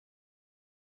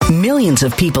Millions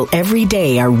of people every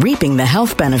day are reaping the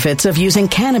health benefits of using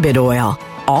cannabis oil,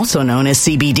 also known as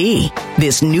CBD.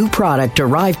 This new product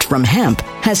derived from hemp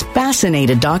has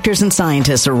fascinated doctors and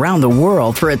scientists around the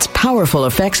world for its powerful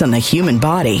effects on the human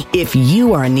body. If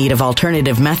you are in need of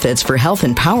alternative methods for health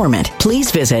empowerment, please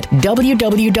visit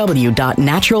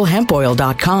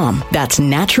www.naturalhempoil.com. That's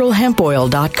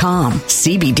naturalhempoil.com.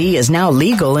 CBD is now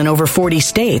legal in over 40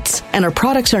 states, and our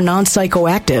products are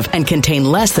non-psychoactive and contain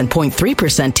less than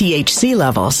 0.3% THC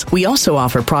levels. We also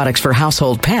offer products for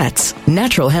household pets.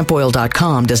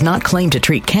 Naturalhempoil.com does not claim to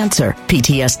treat cancer,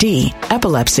 PTSD,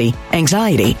 epilepsy,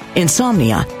 anxiety,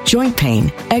 insomnia, joint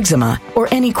pain, eczema, or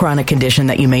any chronic condition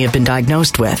that you may have been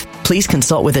diagnosed with. Please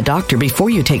consult with a doctor before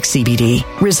you take CBD.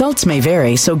 Results may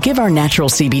vary, so give our natural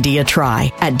CBD a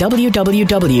try at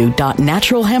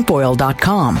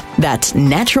www.naturalhempoil.com. That's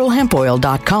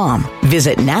naturalhempoil.com.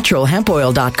 Visit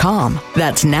naturalhempoil.com.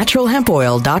 That's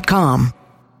naturalhempoil.com.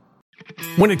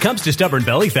 When it comes to stubborn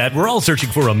belly fat, we're all searching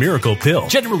for a miracle pill.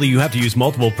 Generally, you have to use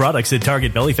multiple products that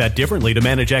target belly fat differently to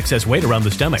manage excess weight around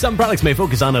the stomach. Some products may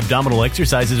focus on abdominal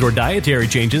exercises or dietary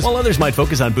changes, while others might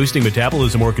focus on boosting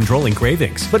metabolism or controlling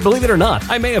cravings. But believe it or not,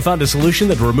 I may have found a solution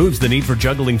that removes the need for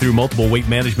juggling through multiple weight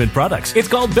management products. It's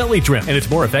called Belly Trim, and it's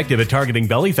more effective at targeting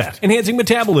belly fat, enhancing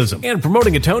metabolism, and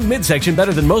promoting a toned midsection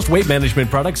better than most weight management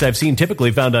products I've seen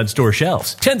typically found on store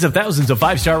shelves. Tens of thousands of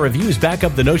 5-star reviews back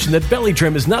up the notion that Belly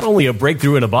Trim is not only a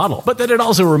breakthrough in a bottle, but that it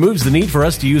also removes the need for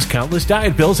us to use countless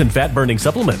diet pills and fat-burning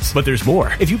supplements. But there's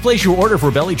more. If you place your order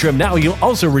for Belly Trim now, you'll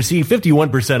also receive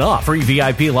 51% off, free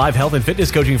VIP live health and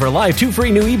fitness coaching for life, 2 free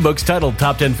new ebooks titled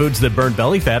Top 10 Foods That Burn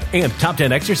Belly Fat and Top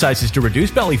 10 Exercises to Reduce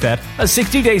Belly Fat, a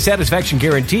 60-day satisfaction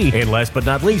guarantee, and last but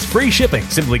not least, free shipping.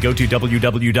 Simply go to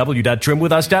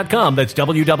www.trimwithus.com. That's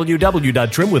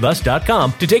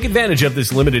www.trimwithus.com to take advantage of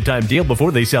this limited time deal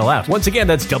before they sell out. Once again,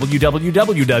 that's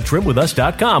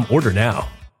www.trimwithus.com. Order now.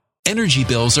 Energy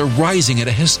bills are rising at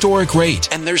a historic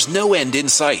rate, and there's no end in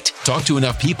sight. Talk to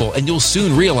enough people, and you'll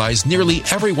soon realize nearly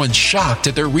everyone's shocked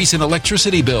at their recent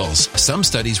electricity bills. Some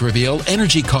studies reveal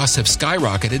energy costs have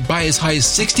skyrocketed by as high as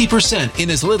 60%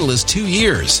 in as little as 2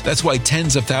 years. That's why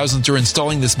tens of thousands are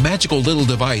installing this magical little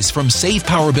device from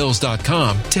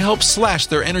SavePowerBills.com to help slash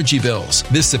their energy bills.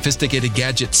 This sophisticated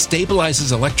gadget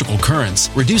stabilizes electrical currents,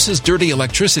 reduces dirty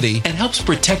electricity, and helps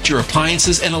protect your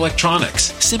appliances and electronics.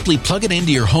 Simply plug it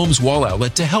into your home's wall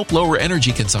outlet to help lower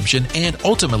energy consumption and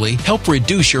ultimately help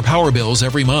reduce your power bills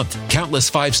every month.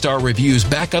 Countless 5-star reviews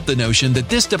back up the notion that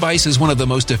this device is one of the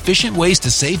most efficient ways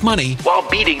to save money while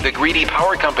beating the greedy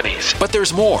power companies. But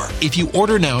there's more. If you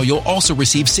order now, you'll also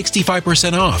receive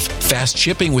 65% off, fast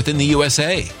shipping within the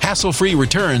USA, hassle-free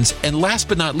returns, and last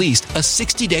but not least, a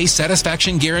 60-day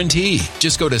satisfaction guarantee.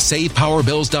 Just go to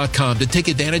SavePowerBills.com to take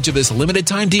advantage of this limited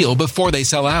time deal before they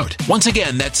sell out. Once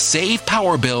again, that's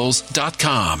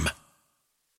SavePowerBills.com.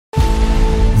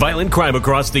 Violent crime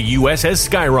across the U.S. has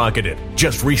skyrocketed.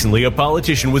 Just recently, a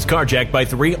politician was carjacked by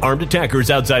 3 armed attackers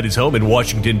outside his home in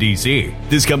Washington, D.C.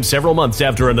 This comes several months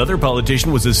after another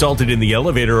politician was assaulted in the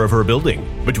elevator of her building.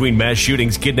 Between mass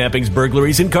shootings, kidnappings,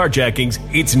 burglaries, and carjackings,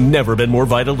 it's never been more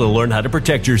vital to learn how to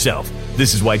protect yourself.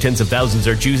 This is why tens of thousands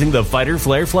are choosing the Fighter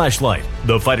Flare flashlight.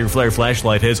 The Fighter Flare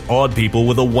flashlight has awed people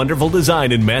with a wonderful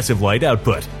design and massive light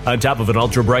output. On top of an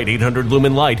ultra-bright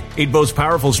 800-lumen light, it boasts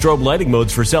powerful strobe lighting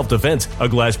modes for self-defense, a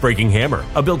glass-breaking hammer,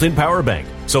 a built-in power bank,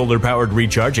 solar-powered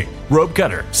recharging, rope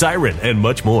cutter, siren, and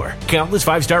much more. Countless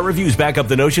 5-star reviews back up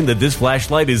the notion that this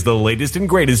flashlight is the latest and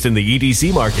greatest in the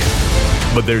EDC market.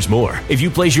 But there's more. If you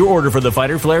place your order for the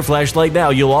Fighter Flare flashlight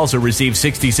now, you'll also receive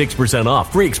 66%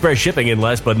 off, free express shipping, and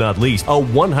last but not least, a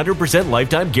 100%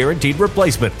 lifetime guaranteed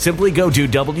replacement. Simply go to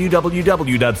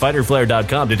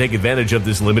www.fighterflare.com to take advantage of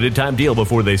this limited time deal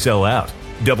before they sell out.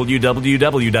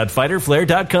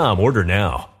 www.fighterflare.com. Order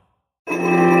now.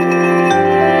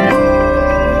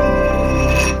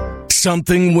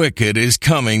 Something wicked is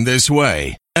coming this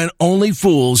way, and only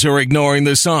fools are ignoring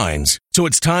the signs. So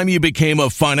it's time you became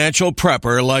a financial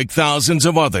prepper like thousands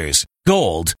of others.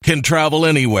 Gold can travel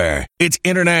anywhere. It's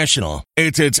international.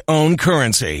 It's its own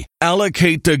currency.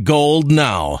 Allocate to gold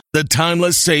now, the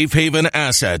timeless safe haven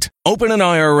asset. Open an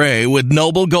IRA with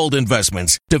Noble Gold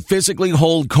Investments to physically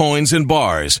hold coins and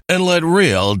bars and let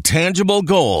real, tangible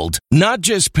gold, not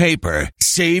just paper,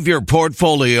 Save your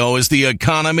portfolio as the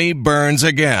economy burns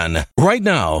again. Right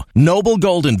now, Noble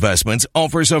Gold Investments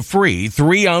offers a free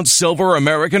 3-ounce silver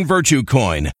American Virtue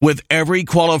coin with every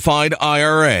qualified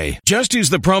IRA. Just use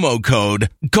the promo code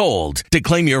GOLD to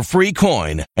claim your free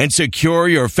coin and secure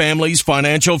your family's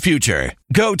financial future.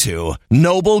 Go to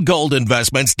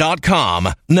noblegoldinvestments.com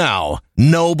now.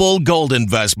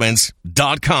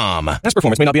 noblegoldinvestments.com. Past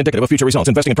performance may not be indicative of future results.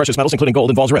 Investing in precious metals, including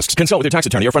gold, involves risks. Consult with your tax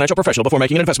attorney or financial professional before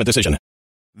making an investment decision.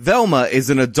 Velma is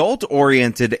an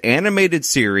adult-oriented animated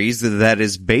series that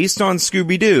is based on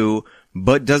Scooby-Doo,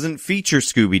 but doesn't feature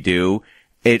Scooby-Doo.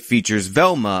 It features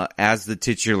Velma as the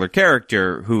titular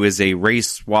character, who is a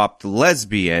race-swapped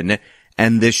lesbian,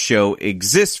 and this show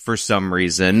exists for some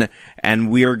reason,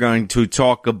 and we are going to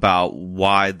talk about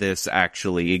why this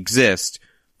actually exists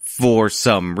for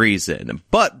some reason.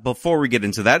 But before we get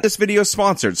into that, this video is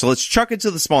sponsored, so let's chuck it to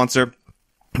the sponsor,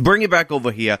 bring it back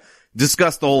over here,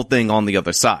 discuss the whole thing on the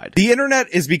other side. The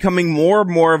internet is becoming more and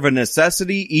more of a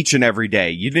necessity each and every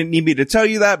day. You didn't need me to tell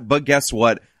you that, but guess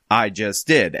what? I just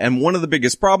did. And one of the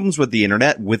biggest problems with the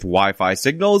internet, with Wi-Fi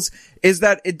signals, is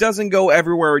that it doesn't go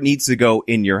everywhere it needs to go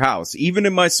in your house. Even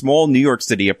in my small New York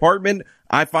City apartment,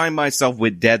 I find myself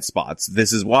with dead spots.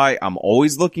 This is why I'm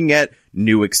always looking at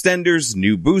new extenders,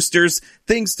 new boosters,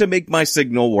 things to make my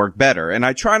signal work better. And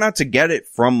I try not to get it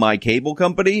from my cable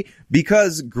company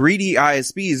because greedy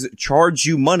ISPs charge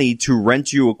you money to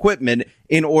rent you equipment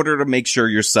in order to make sure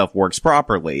your stuff works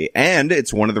properly. And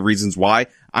it's one of the reasons why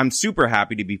I'm super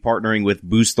happy to be partnering with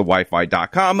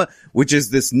BoostTheWiFi.com, which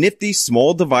is this nifty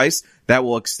small device that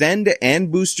will extend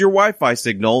and boost your Wi-Fi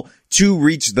signal to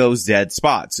reach those dead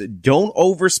spots. Don't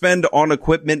overspend on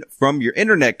equipment from your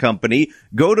internet company.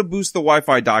 Go to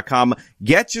BoostTheWiFi.com,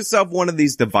 get yourself one of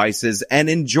these devices, and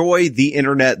enjoy the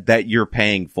internet that you're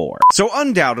paying for. So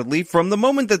undoubtedly, from the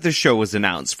moment that the show was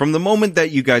announced, from the moment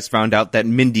that you guys found out that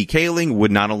Mindy Kaling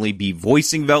would not only be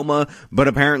voicing Velma, but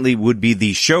apparently would be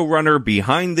the showrunner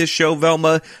behind this show,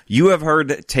 Velma, you have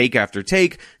heard take after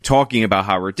take talking about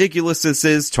how ridiculous this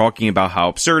is, talking about how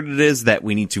absurd it is that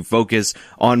we need to focus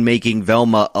on making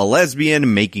Velma a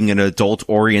lesbian, making an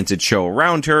adult-oriented show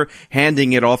around her,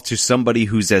 handing it off to somebody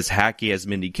who's as hacky as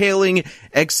Mindy Kaling,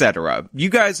 etc. You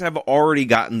guys have already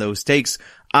gotten those takes.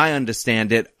 I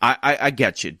understand it. I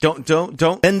get you. Don't.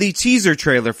 Then the teaser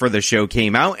trailer for the show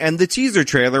came out, and the teaser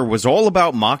trailer was all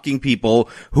about mocking people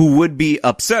who would be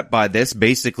upset by this,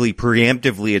 basically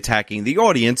preemptively attacking the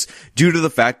audience due to the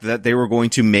fact that they were going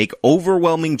to make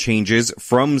overwhelming changes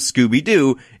from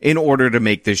Scooby-Doo in order to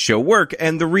make this show work.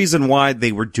 And the reason why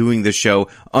they were doing the show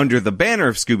under the banner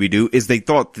of Scooby-Doo is they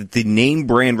thought that the name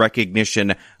brand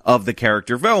recognition of the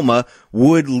character Velma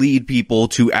would lead people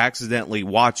to accidentally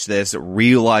watch this,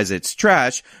 realize it's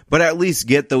trash, but at least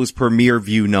get those premiere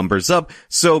view numbers up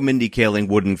so Mindy Kaling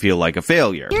wouldn't feel like a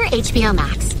failure. Dear HBO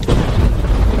Max,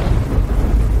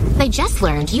 I just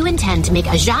learned you intend to make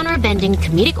a genre-bending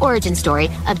comedic origin story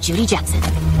of Judy Jetson.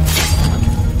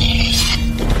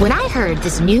 When I heard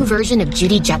this new version of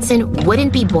Judy Jetson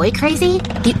wouldn't be boy crazy,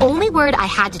 the only word I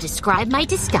had to describe my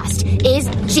disgust is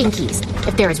jinkies.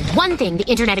 If there is one thing the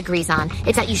internet agrees on,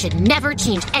 it's that you should never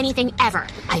change anything ever.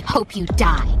 I hope you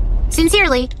die.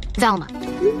 Sincerely, Velma.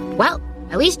 Well,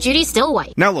 at least Judy's still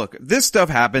white. Now look, this stuff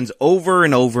happens over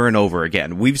and over and over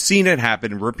again. We've seen it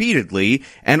happen repeatedly,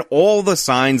 and all the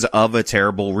signs of a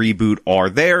terrible reboot are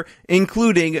there,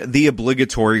 including the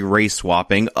obligatory race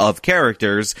swapping of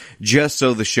characters, just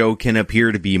so the show can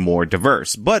appear to be more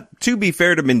diverse. But to be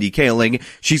fair to Mindy Kaling,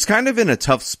 she's kind of in a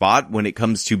tough spot when it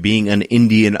comes to being an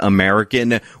Indian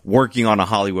American working on a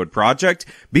Hollywood project,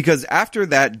 because after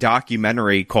that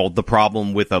documentary called The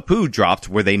Problem with Apu dropped,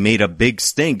 where they made a big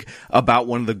stink about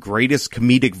one of the greatest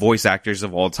comedic voice actors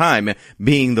of all time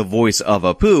being the voice of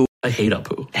Apu. I hate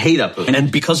Apu.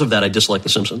 And because of that, I dislike The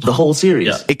Simpsons. The whole series.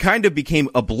 Yeah. It kind of became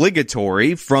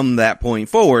obligatory from that point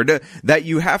forward that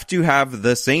you have to have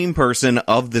the same person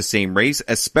of the same race,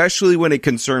 especially when it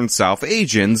concerns South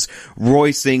Asians,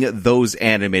 voicing those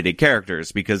animated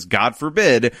characters. Because God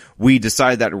forbid we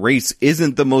decide that race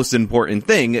isn't the most important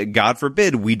thing. God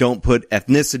forbid we don't put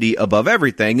ethnicity above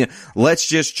everything. Let's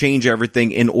just change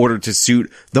everything in order to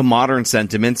suit the modern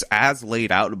sentiments as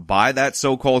laid out by that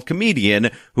so-called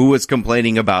comedian who was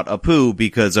complaining about Apu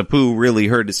because Apu really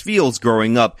hurt his feels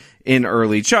growing up in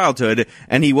early childhood,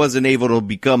 and he wasn't able to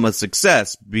become a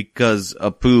success because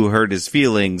Apu hurt his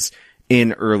feelings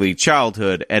in early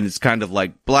childhood, and it's kind of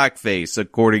like blackface,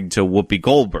 according to Whoopi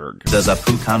Goldberg. Does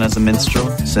Apu count as a minstrel,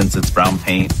 since it's brown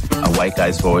paint, a white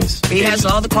guy's voice? He has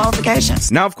all the qualifications.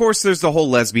 Now, of course, there's the whole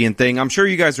lesbian thing. I'm sure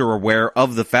you guys are aware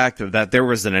of the fact that there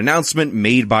was an announcement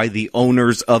made by the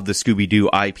owners of the Scooby-Doo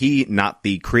IP, not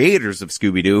the creators of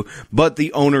Scooby-Doo, but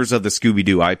the owners of the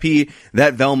Scooby-Doo IP,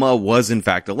 that Velma was in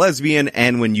fact a lesbian,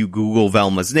 and when you Google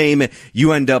Velma's name,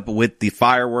 you end up with the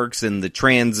fireworks and the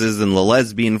transes and the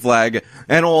lesbian flag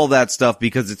and all that stuff,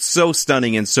 because it's so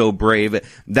stunning and so brave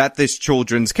that this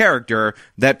children's character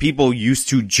that people used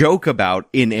to joke about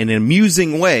in an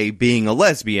amusing way being a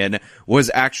lesbian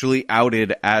was actually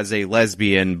outed as a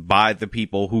lesbian by the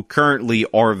people who currently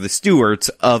are the stewards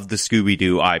of the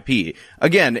Scooby-Doo IP.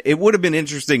 Again, it would have been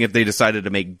interesting if they decided to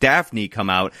make Daphne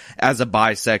come out as a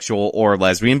bisexual or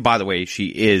lesbian. By the way, she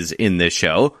is in this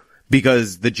show,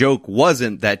 because the joke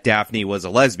wasn't that Daphne was a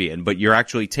lesbian, but you're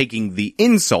actually taking the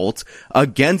insult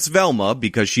against Velma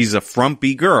because she's a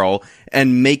frumpy girl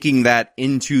and making that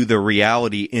into the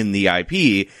reality in the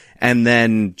IP, and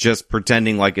then just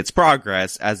pretending like it's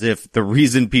progress, as if the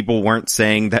reason people weren't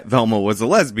saying that Velma was a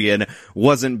lesbian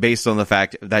wasn't based on the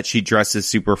fact that she dresses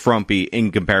super frumpy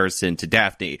in comparison to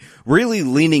Daphne. Really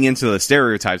leaning into the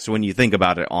stereotypes when you think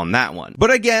about it on that one. But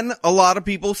again, a lot of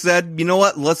people said, you know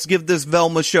what, let's give this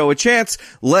Velma show a chance.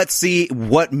 Let's see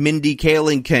what Mindy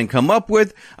Kaling can come up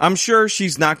with. I'm sure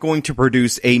she's not going to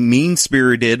produce a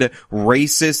mean-spirited,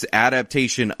 racist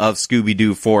adaptation of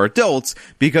Scooby-Doo for adults,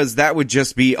 because that would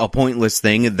just be a pointless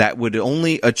thing that would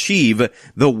only achieve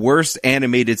the worst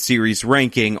animated series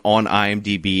ranking on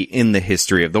IMDb in the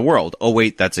history of the world. Oh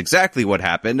wait, that's exactly what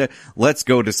happened. Let's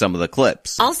go to some of the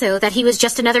clips. Also, that he was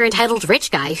just another entitled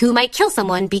rich guy who might kill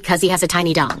someone because he has a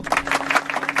tiny dong.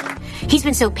 He's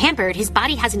been so pampered, his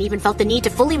body hasn't even felt the need to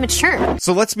fully mature.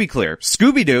 So let's be clear.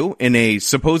 Scooby-Doo, in a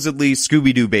supposedly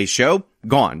Scooby-Doo-based show,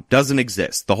 gone. Doesn't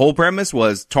exist. The whole premise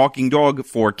was talking dog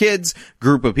for kids,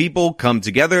 group of people come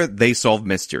together, they solve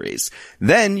mysteries.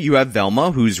 Then you have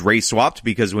Velma, who's race swapped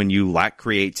because when you lack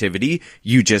creativity,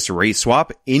 you just race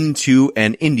swap into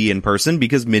an Indian person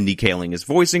because Mindy Kaling is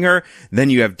voicing her. Then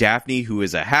you have Daphne, who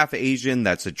is a half Asian,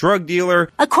 that's a drug dealer.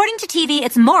 According to TV,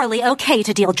 it's morally okay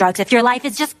to deal drugs if your life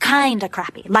is just kinda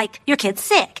crappy. Like, your kid's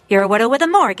sick, you're a widow with a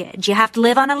mortgage, you have to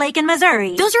live on a lake in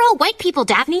Missouri. Those are all white people,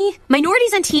 Daphne.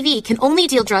 Minorities on TV can only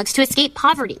deal drugs to escape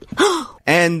poverty.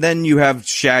 And then you have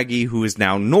Shaggy, who is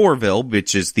now Norville,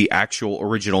 which is the actual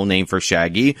original name for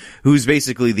Shaggy, who's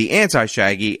basically the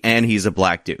anti-Shaggy, and he's a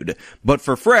black dude. But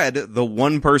for Fred, the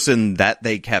one person that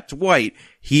they kept white,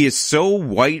 he is so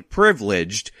white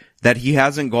privileged that he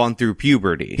hasn't gone through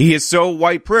puberty. He is so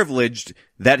white privileged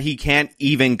that he can't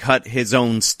even cut his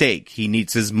own steak. He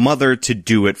needs his mother to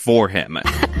do it for him.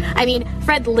 I mean,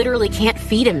 Fred literally can't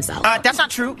feed himself. That's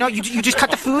not true. No, you just cut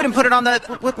the food and put it on the,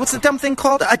 what's the dumb thing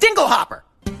called? A dingle hopper.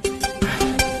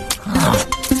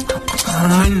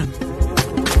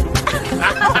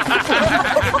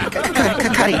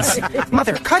 Cutties.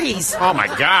 Mother, cutties. Oh my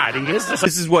God, he is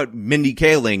This is what Mindy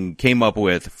Kaling came up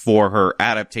with for her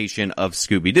adaptation of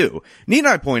Scooby-Doo. Need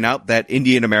I point out that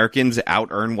Indian Americans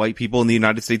out-earn white people in the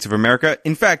United States of America?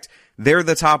 In fact, they're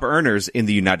the top earners in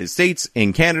the United States,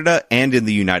 in Canada, and in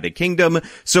the United Kingdom.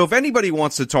 So if anybody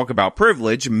wants to talk about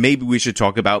privilege, maybe we should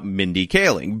talk about Mindy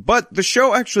Kaling. But the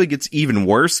show actually gets even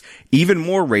worse, even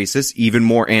more racist, even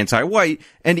more anti-white,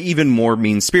 and even more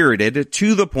mean-spirited,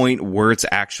 to the point where it's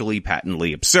actually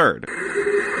patently absurd.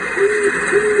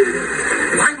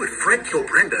 Why would Fred kill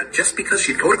Brenda just because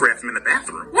she photographed him in the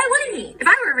bathroom? Why wouldn't he? If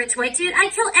I were a rich white dude,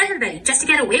 I'd kill everybody just to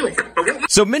get away with it.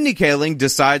 So Mindy Kaling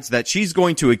decides that she's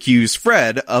going to accuse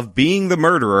Fred of being the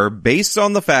murderer based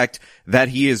on the fact that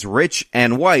he is rich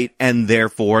and white and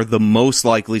therefore the most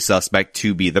likely suspect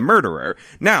to be the murderer.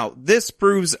 Now, this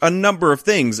proves a number of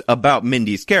things about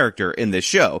Mindy's character in this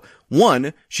show.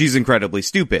 One, she's incredibly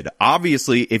stupid.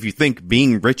 Obviously, if you think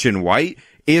being rich and white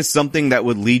is something that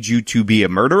would lead you to be a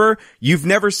murderer, you've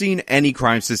never seen any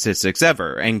crime statistics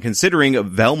ever. And considering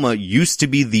Velma used to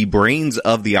be the brains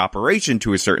of the operation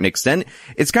to a certain extent,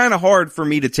 it's kind of hard for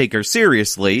me to take her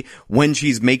seriously when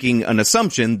she's making an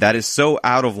assumption that is so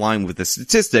out of line with the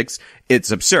statistics, it's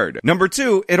absurd. Number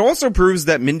two, it also proves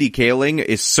that Mindy Kaling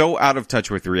is so out of touch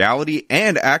with reality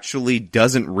and actually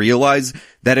doesn't realize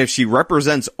that if she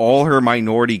represents all her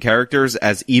minority characters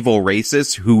as evil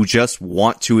racists who just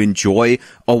want to enjoy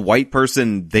a white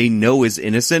person they know is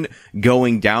innocent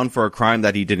going down for a crime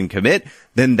that he didn't commit,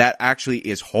 then that actually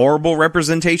is horrible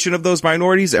representation of those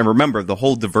minorities. And remember, the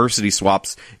whole diversity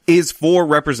swaps is for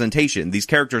representation. These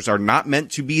characters are not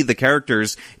meant to be the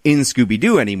characters in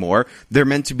Scooby-Doo anymore. They're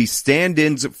meant to be stand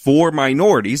stand-ins for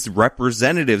minorities,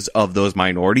 representatives of those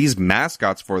minorities,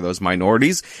 mascots for those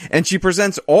minorities, and she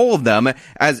presents all of them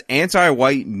as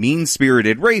anti-white,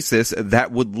 mean-spirited racists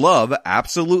that would love,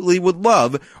 absolutely would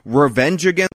love, revenge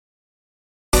against.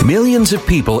 Millions of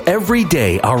people every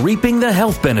day are reaping the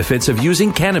health benefits of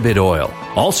using cannabis oil,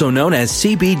 also known as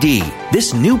CBD.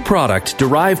 This new product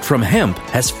derived from hemp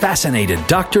has fascinated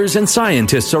doctors and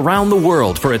scientists around the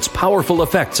world for its powerful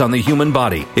effects on the human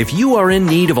body. If you are in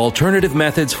need of alternative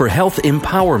methods for health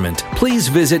empowerment, please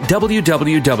visit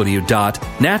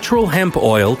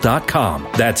www.naturalhempoil.com.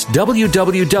 That's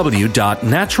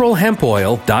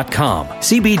www.naturalhempoil.com.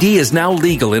 CBD is now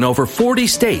legal in over 40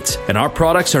 states, and our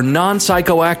products are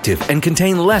non-psychoactive and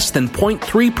contain less than 0.3%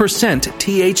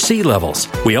 THC levels.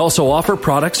 We also offer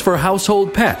products for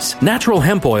household pets.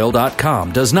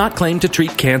 NaturalHempOil.com does not claim to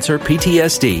treat cancer,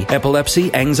 PTSD,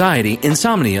 epilepsy, anxiety,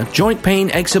 insomnia, joint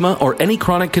pain, eczema, or any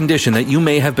chronic condition that you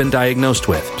may have been diagnosed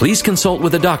with. Please consult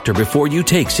with a doctor before you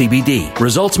take CBD.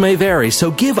 Results may vary,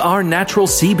 so give our natural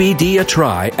CBD a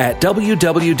try at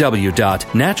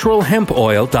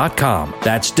www.naturalhempoil.com.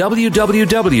 That's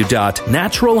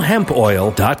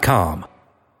www.naturalhempoil.com.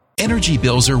 Energy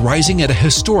bills are rising at a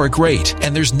historic rate,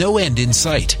 and there's no end in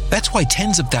sight. That's why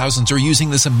tens of thousands are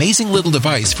using this amazing little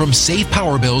device from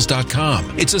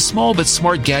SavePowerBills.com. It's a small but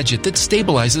smart gadget that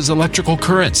stabilizes electrical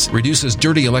currents, reduces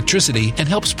dirty electricity, and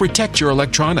helps protect your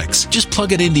electronics. Just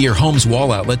plug it into your home's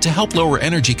wall outlet to help lower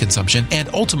energy consumption and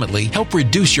ultimately help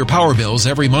reduce your power bills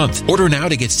every month. Order now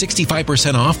to get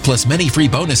 65% off plus many free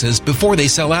bonuses before they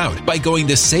sell out by going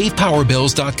to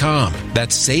SavePowerBills.com.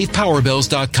 That's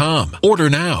SavePowerBills.com.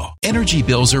 Order now. Energy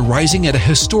bills are rising at a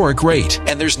historic rate,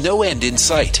 and there's no end in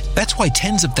sight. That's why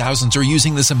tens of thousands are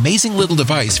using this amazing little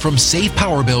device from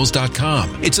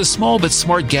SavePowerBills.com. It's a small but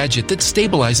smart gadget that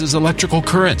stabilizes electrical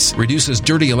currents, reduces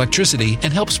dirty electricity,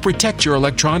 and helps protect your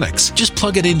electronics. Just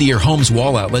plug it into your home's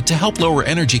wall outlet to help lower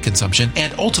energy consumption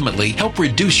and ultimately help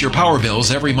reduce your power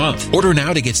bills every month. Order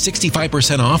now to get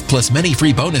 65% off plus many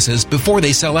free bonuses before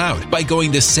they sell out by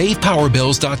going to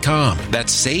SavePowerBills.com.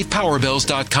 That's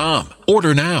SavePowerBills.com.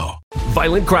 Order now.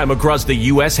 Violent crime across the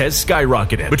U.S. has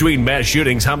skyrocketed. Between mass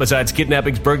shootings, homicides,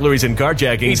 kidnappings, burglaries, and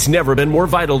carjackings, it's never been more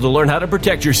vital to learn how to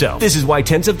protect yourself. This is why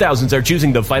tens of thousands are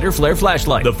choosing the Fighter Flare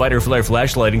flashlight. The Fighter Flare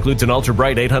flashlight includes an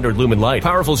ultra-bright 800-lumen light,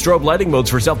 powerful strobe lighting modes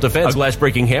for self-defense, a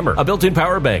glass-breaking hammer, a built-in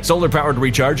power bank, solar-powered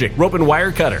recharging, rope and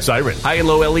wire cutter, siren, high and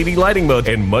low LED lighting mode,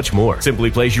 and much more.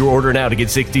 Simply place your order now to get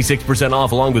 66%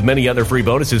 off along with many other free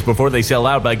bonuses before they sell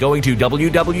out by going to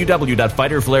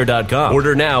www.fighterflare.com.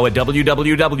 Order now at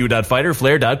www.fighterflare.com.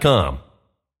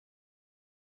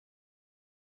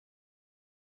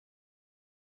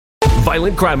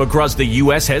 Violent crime across the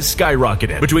U.S. has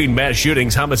skyrocketed. Between mass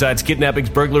shootings, homicides, kidnappings,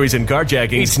 burglaries, and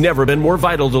carjackings, it's never been more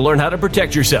vital to learn how to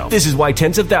protect yourself. This is why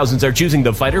tens of thousands are choosing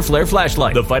the Fighter Flare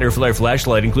flashlight. The Fighter Flare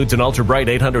flashlight includes an ultra-bright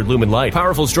 800-lumen light,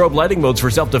 powerful strobe lighting modes for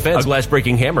self-defense, a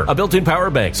glass-breaking hammer, a built-in power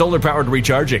bank, solar-powered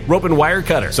recharging, rope and wire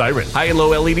cutter, siren, high and low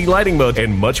LED lighting mode,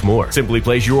 and much more. Simply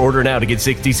place your order now to get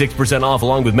 66% off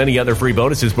along with many other free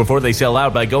bonuses before they sell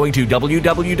out by going to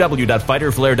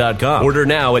www.fighterflare.com. Order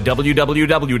now at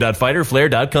www.fighterflare.com.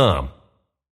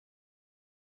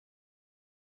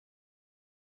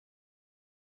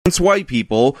 White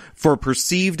people for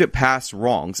perceived past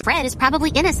wrongs. Fred is probably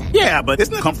innocent. Yeah, but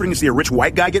isn't it comforting to see a rich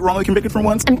white guy get wrongly convicted for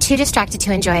once? I'm too distracted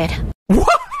to enjoy it.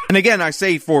 What? And again, I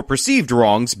say for perceived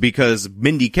wrongs because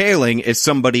Mindy Kaling is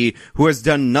somebody who has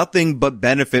done nothing but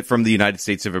benefit from the United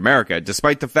States of America.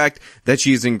 Despite the fact that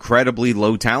she is incredibly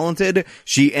low talented,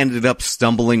 she ended up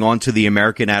stumbling onto the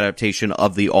American adaptation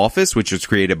of The Office, which was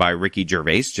created by Ricky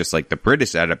Gervais, just like the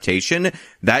British adaptation.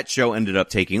 That show ended up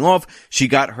taking off. She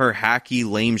got her hacky,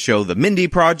 lame show, The Mindy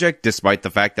Project. Despite the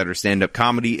fact that her stand-up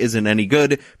comedy isn't any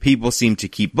good, people seem to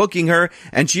keep booking her.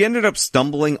 And she ended up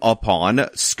stumbling upon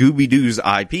Scooby-Doo's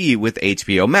IP with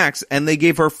HBO Max, and they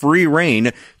gave her free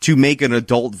reign to make an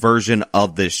adult version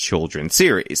of this children's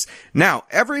series. Now,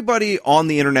 everybody on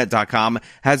the internet.com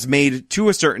has made, to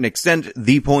a certain extent,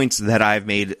 the points that I've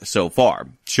made so far.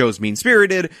 Show's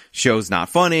mean-spirited, show's not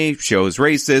funny, show's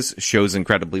racist, show's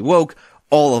incredibly woke,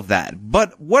 all of that.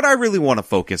 But what I really want to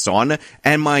focus on,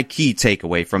 and my key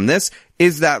takeaway from this,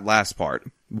 is that last part.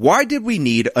 Why did we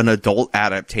need an adult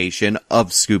adaptation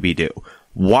of Scooby-Doo?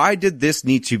 Why did this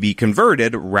need to be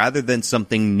converted rather than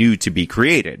something new to be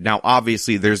created? Now,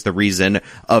 obviously, there's the reason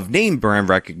of name brand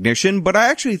recognition, but I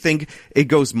actually think it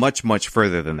goes much, much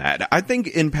further than that. I think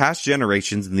in past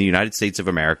generations in the United States of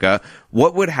America,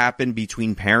 what would happen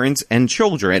between parents and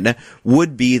children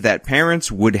would be that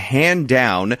parents would hand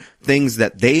down things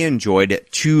that they enjoyed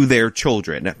to their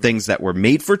children. Things that were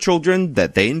made for children,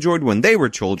 that they enjoyed when they were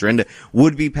children,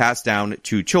 would be passed down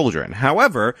to children.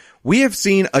 However, we have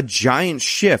seen a giant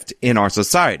shift in our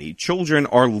society. Children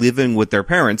are living with their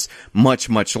parents much,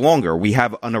 much longer. We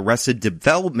have an arrested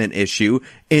development issue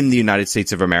in the United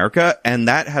States of America, and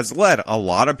that has led a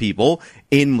lot of people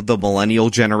in the millennial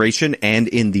generation and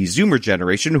in the Zoomer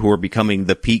generation, who are becoming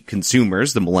the peak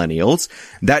consumers, the millennials,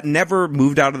 that never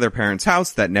moved out of their parents'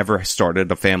 house, that never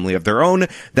started a family of their own,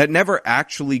 that never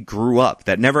actually grew up,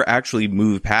 that never actually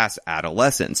moved past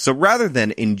adolescence. So rather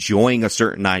than enjoying a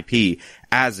certain IP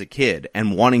as a kid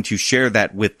and wanting to share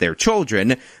that with their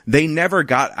children, they never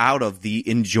got out of the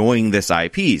enjoying this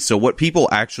IP. So what people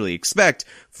actually expect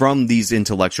from these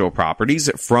intellectual properties,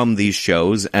 from these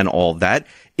shows and all that,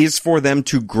 is for them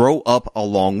to grow up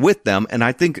along with them, and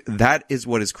I think that is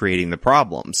what is creating the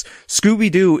problems.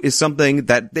 Scooby-Doo is something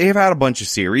that they've had a bunch of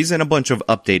series and a bunch of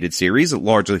updated series,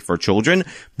 largely for children,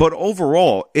 but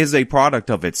overall is a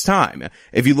product of its time.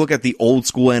 If you look at the old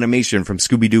school animation from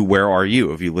Scooby-Doo, Where Are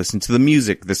You?, if you listen to the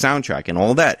music, the soundtrack, and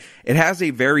all that, it has a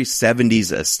very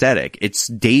 70s aesthetic. It's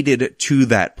dated to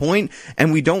that point,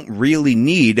 and we don't really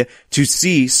need to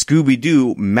see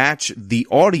Scooby-Doo match the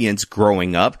audience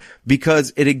growing up,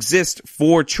 because it exists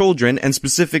for children, and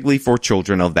specifically for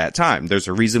children of that time. There's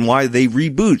a reason why they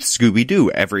reboot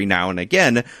Scooby-Doo every now and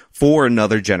again for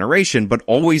another generation, but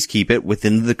always keep it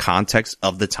within the context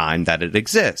of the time that it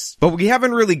exists. But we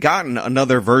haven't really gotten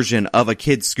another version of a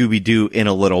kid's Scooby-Doo in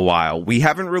a little while. We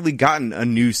haven't really gotten a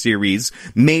new series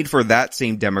made for that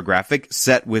same demographic,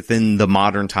 set within the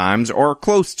modern times or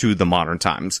close to the modern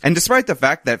times. And despite the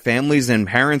fact that families and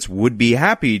parents would be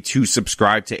happy to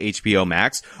subscribe to HBO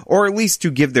Max, or at least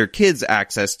to give their kids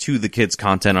access to the kids'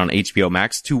 content on HBO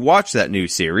Max to watch that new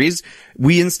series,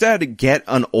 we instead get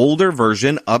an older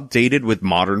version updated with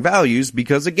modern values,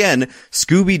 because again,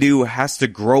 Scooby-Doo has to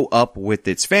grow up with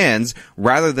its fans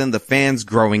rather than the fans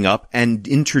growing up and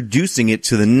introducing it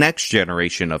to the next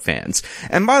generation of fans.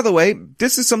 And by the way,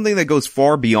 this is something that goes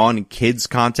far beyond kids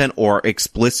content or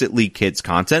explicitly kids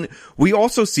content. We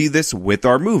also see this with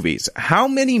our movies. How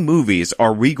many movies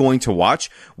are we going to watch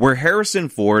where Harrison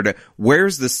Ford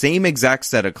wears the same exact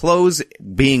set of clothes,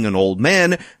 being an old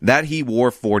man, that he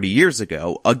wore 40 years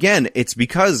ago? Again, it's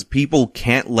because people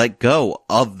can't let go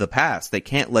of the past. They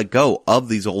can't let go of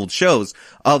these old shows,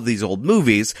 of these old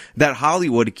movies, that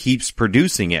Hollywood keeps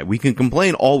producing it. We can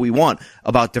complain all we want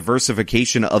about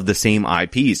diversification of the same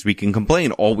IPs. We can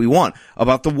complain all we want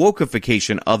about the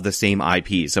wokeification of the same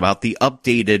IPs, about the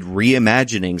updated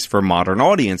reimaginings for modern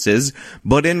audiences,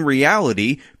 but in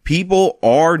reality, people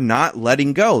are not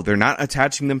letting go. They're not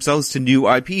attaching themselves to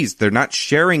new IPs. They're not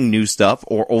sharing new stuff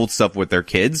or old stuff with their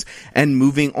kids and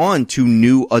moving on to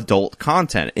new adult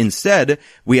content. Instead,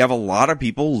 we have a lot of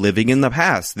people living in the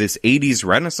past. This 80s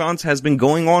renaissance has been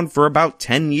going on for about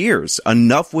 10 years.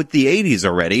 Enough with the 80s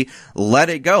already. Let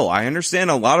it go. I understand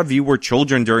a lot of you were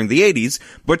children during the 80s,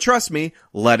 but trust me,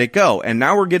 let it go. And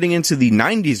now we're getting into the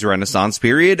 90s renaissance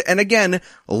period, and again,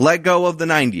 let go of the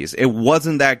 90s. It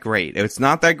wasn't that great. It's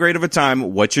not that great of a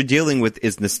time. What you're dealing with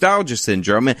is nostalgia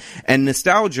syndrome, and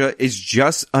nostalgia is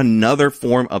just another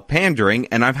form of pandering,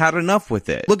 and I've had enough with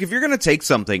it. Look, if you're gonna take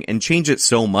something and change it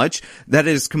so much that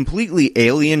it is completely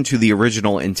alien to the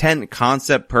original intent,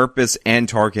 concept, purpose, and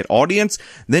target audience,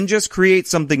 then just create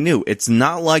something new. It's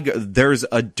not like there's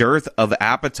a dearth of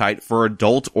appetite for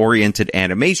adult-oriented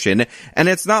animation, and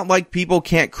it's not like people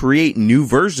can't create new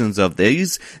versions of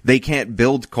these. They can't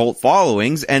build cult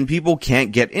followings, and people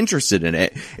can't get interested in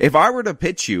it. If I were to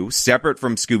pitch you, separate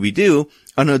from Scooby-Doo,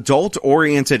 an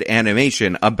adult-oriented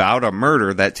animation about a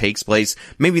murder that takes place,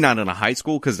 maybe not in a high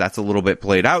school because that's a little bit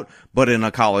played out, but in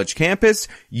a college campus,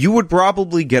 you would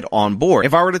probably get on board.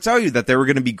 If I were to tell you that there were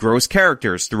going to be gross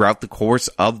characters throughout the course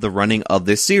of the running of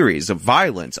this series,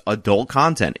 violence, adult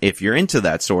content, if you're into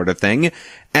that sort of thing,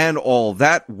 and all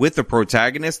that with a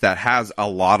protagonist that has a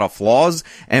lot of flaws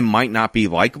and might not be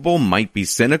likable, might be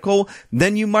cynical,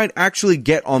 then you might actually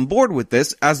get on board with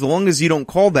this, as long as you don't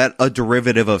call that a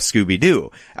derivative of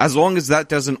Scooby-Doo. As long as that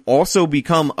doesn't also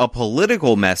become a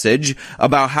political message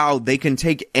about how they can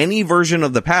take any version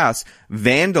of the past,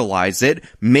 vandalize it,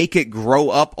 make it grow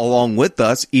up along with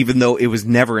us, even though it was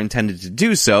never intended to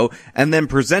do so, and then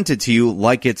present it to you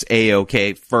like it's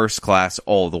A-OK, first class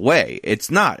all the way.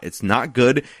 It's not. It's not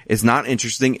good. It's not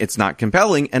interesting. It's not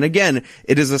compelling. And again,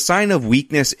 it is a sign of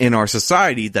weakness in our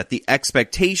society that the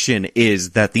expectation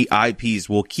is that the IPs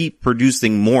will keep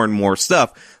producing more and more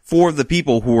stuff for the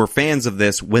people who were fans of of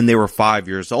this when they were 5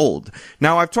 years old.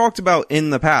 Now, I've talked about in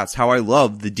the past how I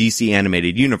love the DC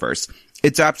animated universe.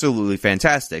 It's absolutely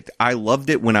fantastic. I loved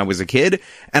it when I was a kid,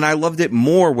 and I loved it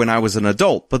more when I was an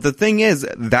adult. But the thing is,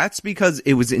 that's because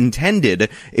it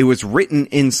was written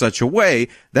in such a way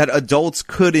that adults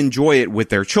could enjoy it with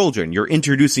their children. You're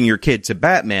introducing your kid to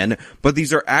Batman, but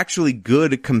these are actually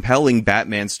good, compelling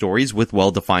Batman stories with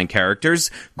well-defined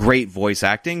characters, great voice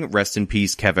acting, rest in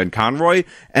peace Kevin Conroy,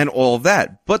 and all of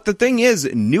that. But the thing is,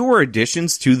 newer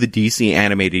additions to the DC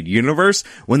animated universe,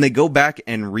 when they go back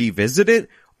and revisit it,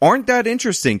 aren't that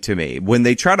interesting to me. When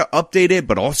they try to update it,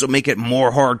 but also make it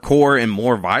more hardcore and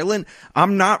more violent,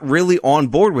 I'm not really on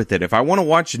board with it. If I want to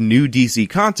watch new DC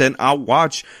content, I'll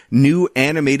watch new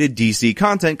animated DC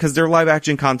content because their live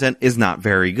action content is not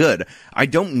very good. I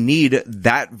don't need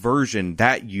that version,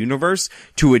 that universe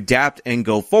to adapt and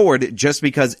go forward just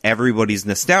because everybody's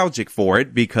nostalgic for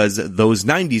it, because those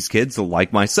 90s kids,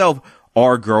 like myself,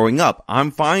 are growing up.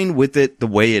 I'm fine with it the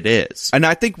way it is. And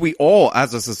I think we all,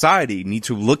 as a society, need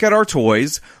to look at our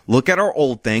toys, look at our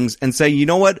old things, and say, you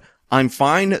know what? I'm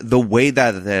fine the way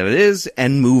that it is,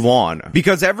 and move on.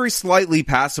 Because every slightly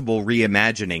passable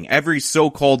reimagining, every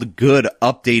so-called good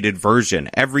updated version,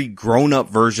 every grown-up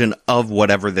version of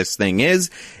whatever this thing is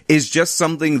just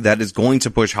something that is going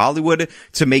to push Hollywood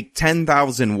to make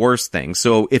 10,000 worse things.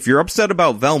 So if you're upset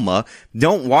about Velma,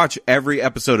 don't watch every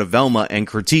episode of Velma and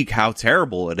critique how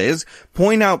terrible it is.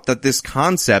 Point out that this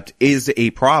concept is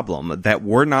a problem, that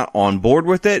we're not on board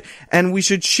with it, and we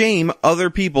should shame other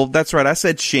people. That's right, I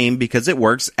said shame because it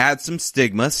works. Add some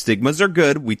stigma. Stigmas are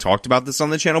good. We talked about this on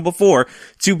the channel before,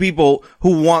 to people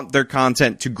who want their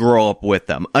content to grow up with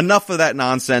them. Enough of that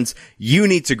nonsense. You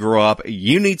need to grow up.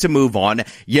 You need to move on.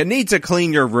 You need to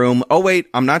clean your room. Oh wait,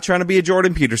 I'm not trying to be a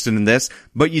Jordan Peterson in this,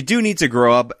 but you do need to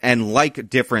grow up and like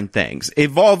different things.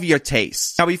 Evolve your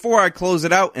tastes. Now, before I close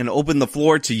it out and open the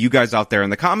floor to you guys out there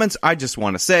in the comments, I just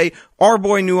want to say, our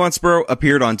boy Nuance Bro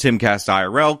appeared on Timcast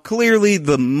IRL. Clearly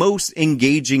the most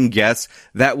engaging guest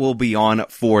that will be on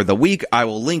for the week. I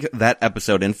will link that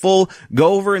episode in full.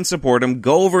 Go over and support him.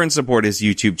 Go over and support his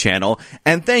YouTube channel.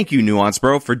 And thank you, Nuance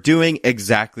Bro, for doing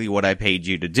exactly what I paid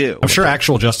you to do. I'm sure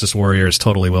Actual Justice Warrior is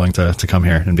totally willing to come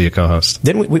here and be a co-host.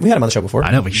 Didn't we had him on the show before?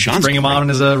 I know, but Sean's bring him on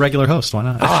as a regular host. Why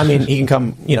not? Oh, I mean, he can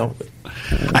come, you know.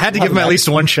 I had to give him at least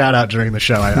one shout out during the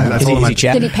show. I told him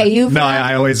Did he pay you? No,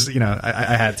 I always,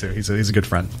 I had to. He's a good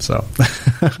friend. So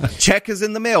check is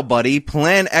in the mail, buddy.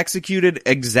 Plan executed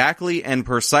exactly and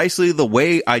precisely the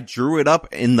way I drew it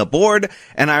up in the board,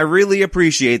 and I really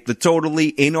appreciate the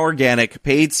totally inorganic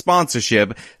paid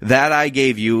sponsorship that I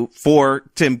gave you for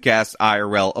Timcast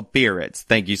IRL appearance.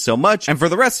 Thank you so much. And for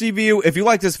the rest of you, if you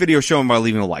like this video, show me by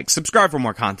leaving a like, subscribe for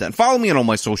more content, follow me on all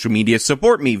my social media,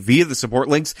 support me via the support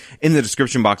links in the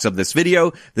description box of this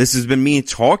video. This has been me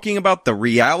talking about the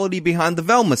reality behind the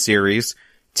Velma series.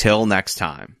 Till next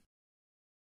time.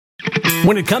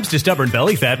 When it comes to stubborn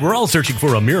belly fat, we're all searching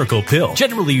for a miracle pill.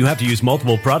 Generally, you have to use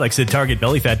multiple products that target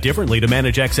belly fat differently to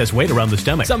manage excess weight around the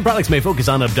stomach. Some products may focus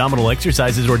on abdominal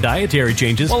exercises or dietary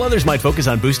changes, while others might focus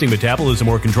on boosting metabolism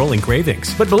or controlling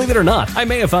cravings. But believe it or not, I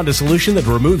may have found a solution that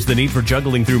removes the need for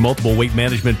juggling through multiple weight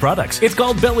management products. It's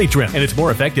called Belly Trim, and it's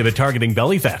more effective at targeting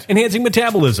belly fat, enhancing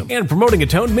metabolism, and promoting a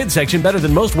toned midsection better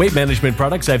than most weight management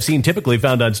products I've seen typically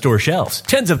found on store shelves.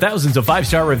 Tens of thousands of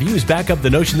 5-star reviews back up the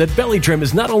notion that Belly Trim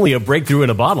is not only a breakthrough in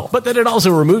a bottle, but that it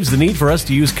also removes the need for us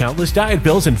to use countless diet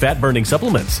pills and fat-burning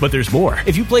supplements. But there's more.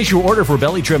 If you place your order for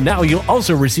Belly Trim now, you'll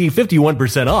also receive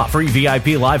 51% off, free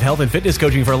VIP live health and fitness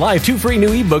coaching for life, 2 free new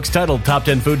ebooks titled Top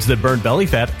 10 Foods That Burn Belly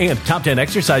Fat and Top 10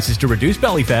 Exercises to Reduce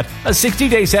Belly Fat, a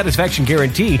 60-day satisfaction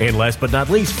guarantee, and last but not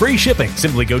least, free shipping.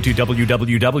 Simply go to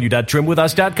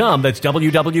www.trimwithus.com. That's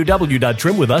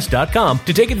www.trimwithus.com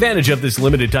to take advantage of this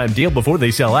limited time deal before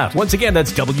they sell out. Once again,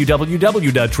 that's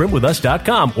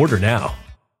www.trimwithus.com. Order now.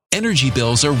 Energy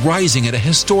bills are rising at a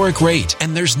historic rate,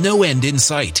 and there's no end in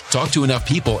sight. Talk to enough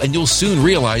people, and you'll soon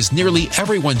realize nearly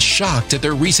everyone's shocked at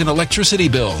their recent electricity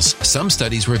bills. Some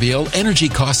studies reveal energy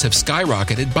costs have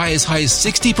skyrocketed by as high as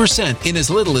 60% in as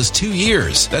little as 2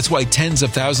 years. That's why tens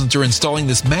of thousands are installing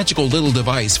this magical little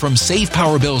device from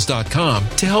SavePowerBills.com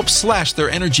to help slash their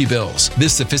energy bills.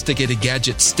 This sophisticated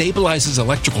gadget stabilizes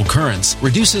electrical currents,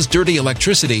 reduces dirty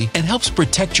electricity, and helps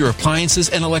protect your appliances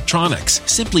and electronics.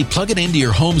 Simply plug it into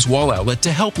your home's home's wall outlet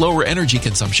to help lower energy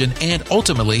consumption and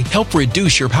ultimately help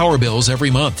reduce your power bills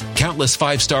every month. Countless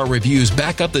 5-star reviews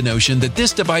back up the notion that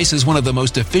this device is one of the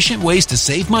most efficient ways to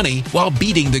save money while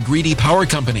beating the greedy power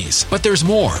companies. But there's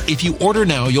more. If you order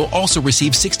now, you'll also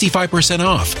receive 65%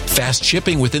 off, fast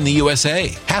shipping within the USA,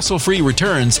 hassle-free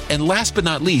returns, and last but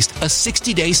not least, a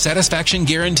 60-day satisfaction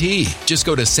guarantee. Just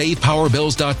go to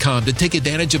SavePowerBills.com to take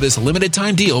advantage of this limited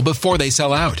time deal before they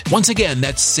sell out. Once again,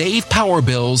 that's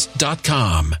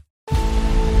SavePowerBills.com.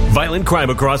 Violent crime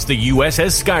across the U.S.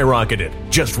 has skyrocketed.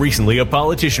 Just recently, a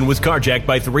politician was carjacked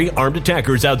by 3 armed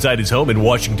attackers outside his home in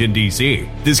Washington, D.C.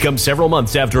 This comes several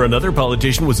months after another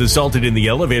politician was assaulted in the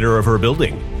elevator of her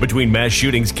building. Between mass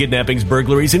shootings, kidnappings,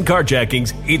 burglaries, and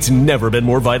carjackings, it's never been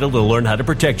more vital to learn how to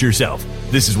protect yourself.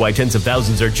 This is why tens of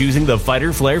thousands are choosing the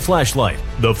Fighter Flare flashlight.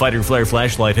 The Fighter Flare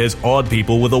flashlight has awed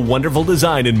people with a wonderful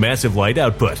design and massive light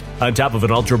output. On top of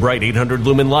an ultra-bright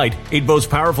 800-lumen light, it boasts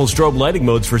powerful strobe lighting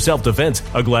modes for self-defense,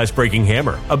 a glass-breaking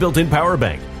hammer, a built-in power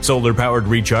bank, solar-powered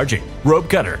recharging, rope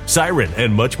cutter, siren,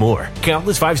 and much more.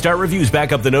 Countless 5-star reviews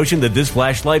back up the notion that this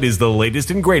flashlight is the latest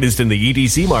and greatest in the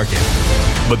EDC market.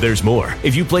 But there's more.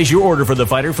 If you place your order for the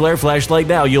Fighter Flare flashlight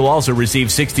now, you'll also receive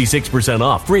 66%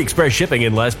 off, free express shipping,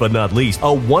 and last but not least, a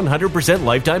 100%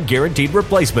 lifetime guaranteed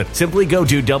replacement. Simply go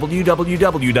to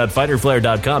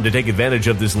www.fighterflare.com to take advantage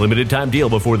of this limited time deal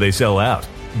before they sell out.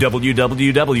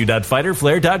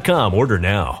 www.fighterflare.com. Order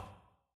now.